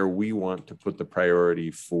where we want to put the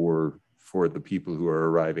priority for the people who are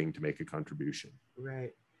arriving to make a contribution.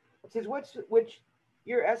 Right. It says, which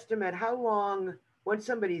your estimate, how long, once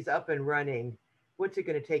somebody's up and running, what's it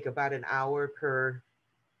going to take? About an hour per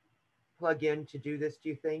plug-in to do this, do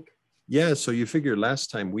you think? Yeah, so you figure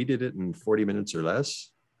last time we did it in 40 minutes or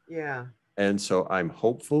less. Yeah. And so I'm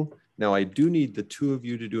hopeful. Now I do need the two of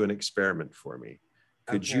you to do an experiment for me.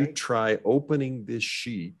 Could you try opening this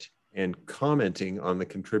sheet and commenting on the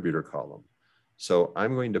contributor column? So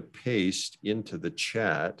I'm going to paste into the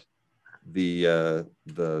chat the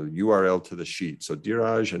URL to the sheet. So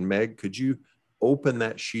Dheeraj and Meg, could you open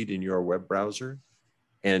that sheet in your web browser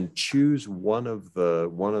and choose one of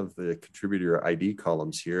the contributor ID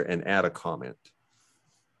columns here and add a comment?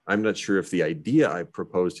 I'm not sure if the idea I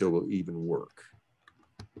proposed here will even work.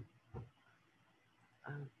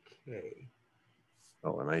 Okay.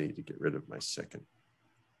 Oh, and I need to get rid of my second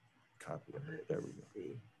copy of it. There we go.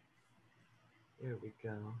 See. There we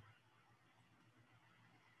go.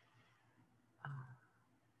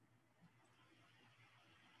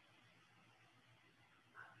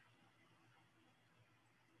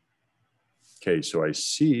 Okay, so I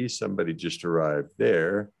see somebody just arrived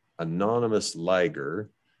there. Anonymous Liger.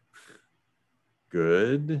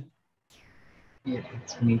 Good. Yeah,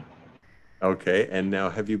 it's me. Okay, and now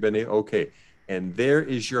have you been, okay. And there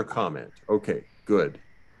is your comment. Okay, good.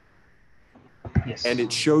 Yes. And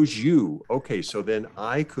it shows you. Okay, so then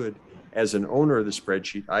I could, as an owner of the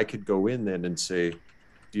spreadsheet, I could go in then and say,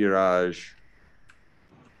 Dheeraj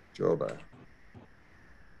Joba.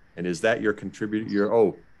 And is that your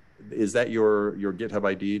contributor? Is that your GitHub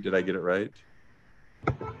ID? Did I get it right?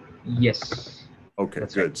 Yes. Okay,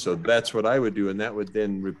 that's good. Right. So that's what I would do, and that would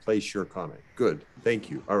then replace your comment. Good.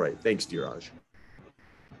 Thank you. All right. Thanks, Dheeraj.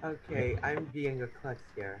 Okay, I'm being a klutz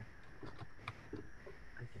here.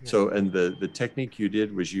 So, and the technique you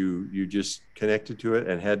did was you just connected to it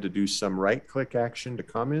and had to do some right-click action to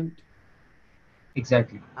comment?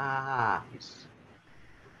 Exactly. Ah. Yes.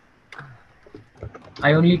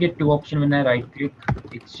 I only get two options when I right-click.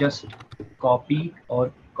 It's just copy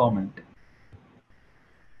or comment.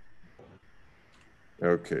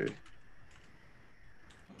 Okay.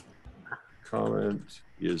 Comment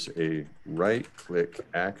is a right-click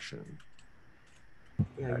action.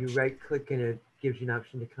 Yeah, you right-click and it gives you an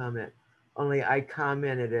option to comment. Only I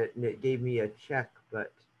commented it and it gave me a check,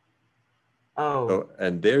 but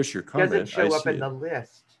and there's your comment. Doesn't show up in the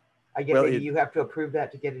list. I guess maybe you have to approve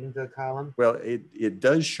that to get it into the column. Well, it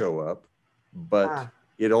does show up, but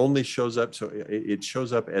it only shows up. So it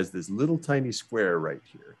shows up as this little tiny square right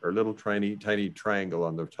here, or little tiny triangle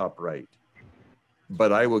on the top right.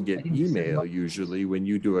 But I will get email usually when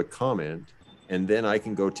you do a comment, and then I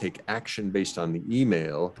can go take action based on the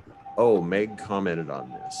email. Oh, Meg commented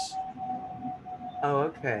on this. Oh,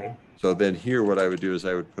 okay. So then here, what I would do is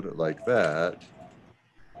I would put it like that.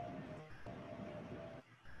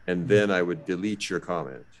 And then I would delete your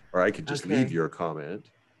comment, or I could just leave your comment.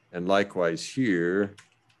 And likewise here.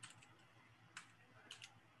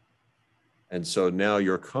 And so now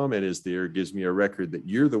your comment is there, gives me a record that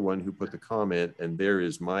you're the one who put the comment, and there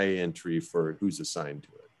is my entry for who's assigned to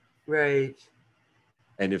it. Right.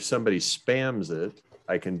 And if somebody spams it,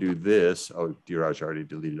 I can do this. Oh, Dheeraj already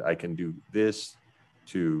deleted. I can do this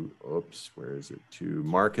to, oops, where is it? To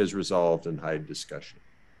mark as resolved and hide discussion.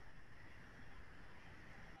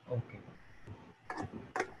 Okay.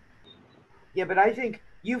 Yeah, but I think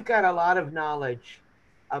you've got a lot of knowledge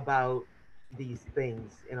about these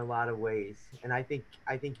things in a lot of ways, and I think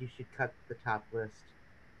you should cut the top list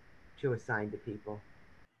to assign to people.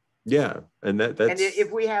 Yeah, and And that's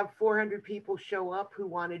if we have 400 people show up who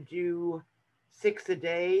want to do 6 a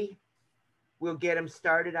day, we'll get them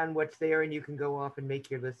started on what's there, and you can go off and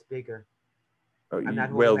make your list bigger. I'm not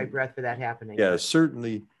holding my well, breath for that happening. yeah, But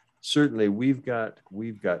certainly we've got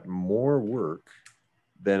more work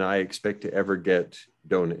than I expect to ever get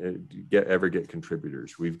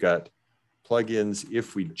contributors. We've got plugins.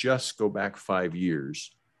 If we just go back 5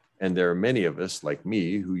 years, and there are many of us like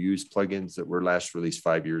me who use plugins that were last released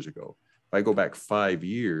 5 years ago. If I go back 5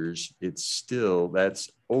 years,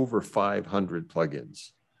 that's over 500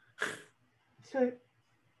 plugins. so,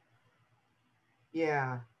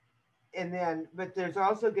 yeah, and then but there's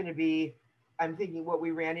also going to be, I'm thinking what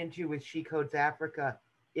we ran into with She Codes Africa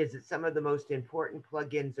is that some of the most important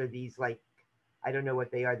plugins are these, like, I don't know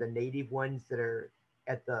what they are, the native ones that are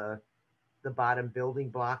at the bottom building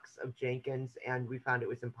blocks of Jenkins, and we found it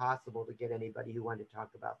was impossible to get anybody who wanted to talk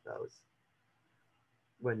about those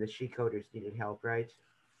when the She Coders needed help, right?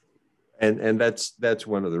 And that's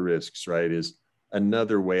one of the risks, right? Is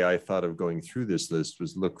another way I thought of going through this list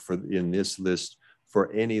was look for in this list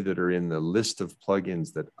for any that are in the list of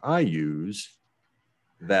plugins that I use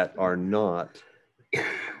that are not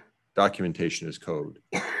documentation as code.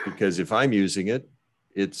 Because if I'm using it,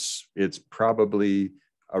 it's probably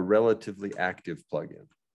a relatively active plugin.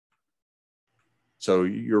 So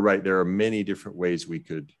you're right, there are many different ways we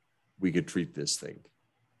could treat this thing.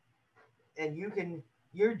 And you can,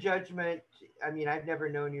 your judgment, I mean, I've never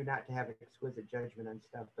known you not to have exquisite judgment on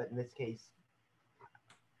stuff, but in this case,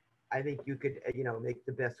 I think you could, make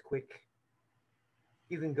the best quick.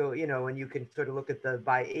 You can go, and you can sort of look at the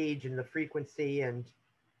by age and the frequency, and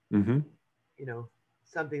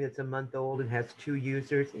something that's a month old and has 2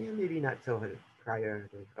 users, maybe not so high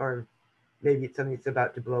priority, or maybe it's something that's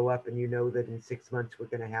about to blow up, and you know that in 6 months we're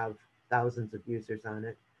going to have thousands of users on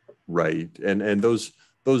it. Right, and those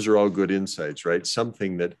are all good insights, right?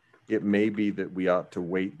 Something that it may be that we ought to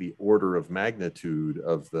weight the order of magnitude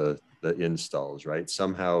of the installs, right?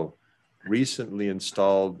 Somehow recently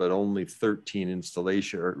installed, but only 13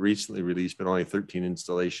 installation, or recently released, but only 13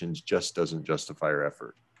 installations just doesn't justify our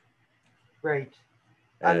effort. Right.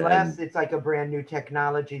 Unless it's like a brand new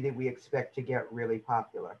technology that we expect to get really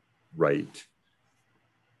popular. Right.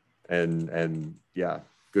 And yeah,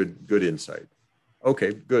 good insight.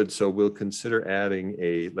 Okay, good. So we'll consider adding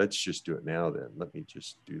let's just do it now then. Let me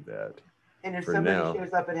just do that. And if somebody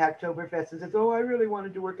shows up at Hacktoberfest and says, oh, I really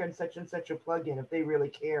wanted to work on such and such a plugin, if they really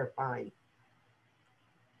care, fine.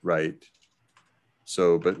 Right.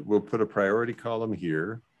 So, but we'll put a priority column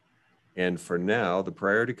here. And for now, the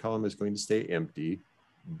priority column is going to stay empty,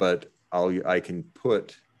 but I can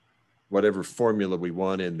put whatever formula we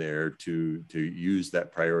want in there to use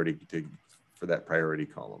that priority for that priority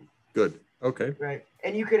column. Good. Okay. Right.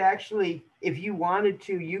 And you could actually, if you wanted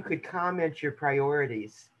to, you could comment your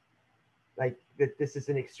priorities. Like that this is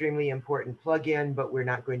an extremely important plugin, but we're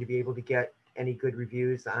not going to be able to get any good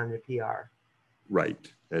reviews on the PR.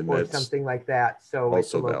 Right. And or something like that. So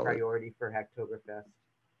it's a low valid. Priority for Hacktoberfest.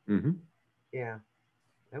 Mm-hmm. Yeah.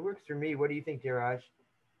 That works for me. What do you think, Diraj?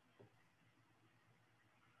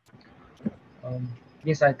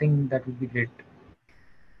 Yes, I think that would be great.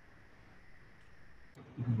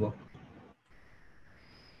 It would work.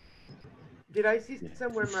 Did I see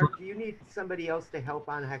somewhere, Mark? Do you need somebody else to help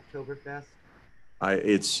on Hacktoberfest?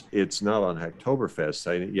 It's not on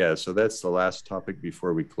Hacktoberfest. So that's the last topic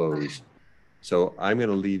before we close. So I'm going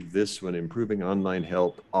to leave this one, improving online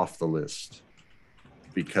help, off the list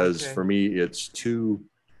because for me it's too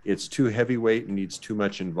heavyweight and needs too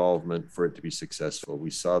much involvement for it to be successful. We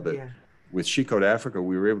saw that with She Code Africa,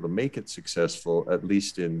 we were able to make it successful, at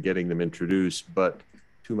least in getting them introduced, but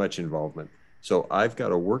too much involvement. So I've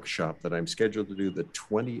got a workshop that I'm scheduled to do the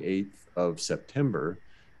 28th of September,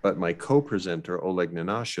 but my co-presenter, Oleg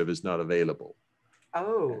Nanashev, is not available.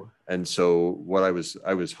 Oh. And so what I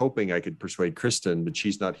was hoping I could persuade Kristen, but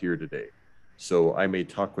she's not here today. So I may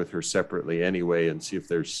talk with her separately anyway and see if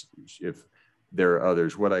there are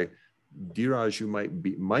others. Diraj, you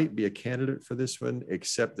might be a candidate for this one,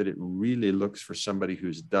 except that it really looks for somebody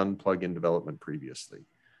who's done plugin development previously.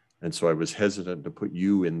 And so I was hesitant to put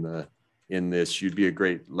you in this. You'd be a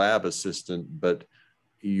great lab assistant, but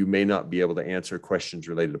you may not be able to answer questions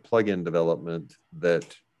related to plugin development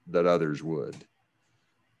that others would.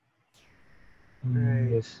 Right.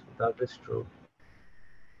 Yes, that is true.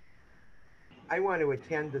 I want to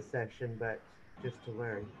attend the session, but just to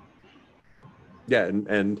learn. Yeah,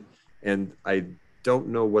 and I don't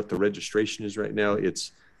know what the registration is right now.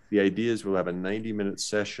 It's The idea is we'll have a 90-minute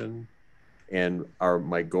session, and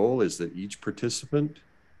my goal is that each participant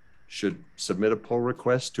should submit a pull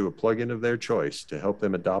request to a plugin of their choice to help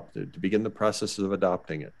them adopt it, to begin the process of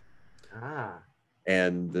adopting it.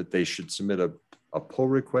 And that they should submit a pull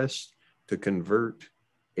request to convert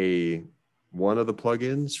one of the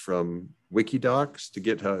plugins from Wikidocs to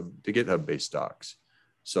GitHub-based docs.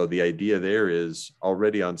 So the idea there is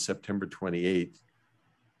already on September 28th,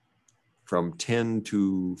 from 10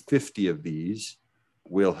 to 50 of these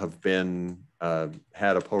will have been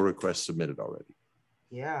had a pull request submitted already.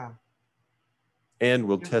 Yeah. And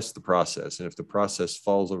we'll test the process. And if the process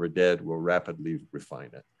falls over dead, we'll rapidly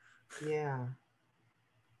refine it. Yeah.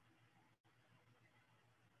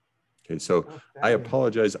 Okay, so I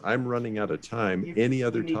apologize. I'm running out of time. Any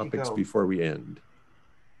other topics before we end?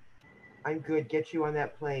 I'm good. Get you on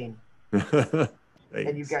that plane.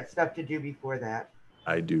 And you've got stuff to do before that.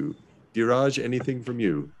 I do. Dhiraj, anything from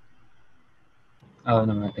you? No,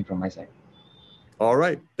 nothing from my side. All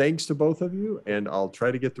right. Thanks to both of you. And I'll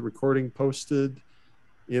try to get the recording posted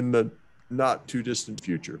in the not too distant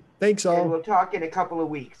future. Thanks all. And we'll talk in a couple of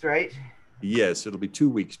weeks, right? Yes, it'll be 2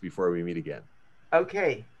 weeks before we meet again.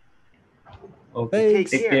 Okay. Okay.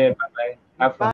 Take care. Bye-bye. Have fun.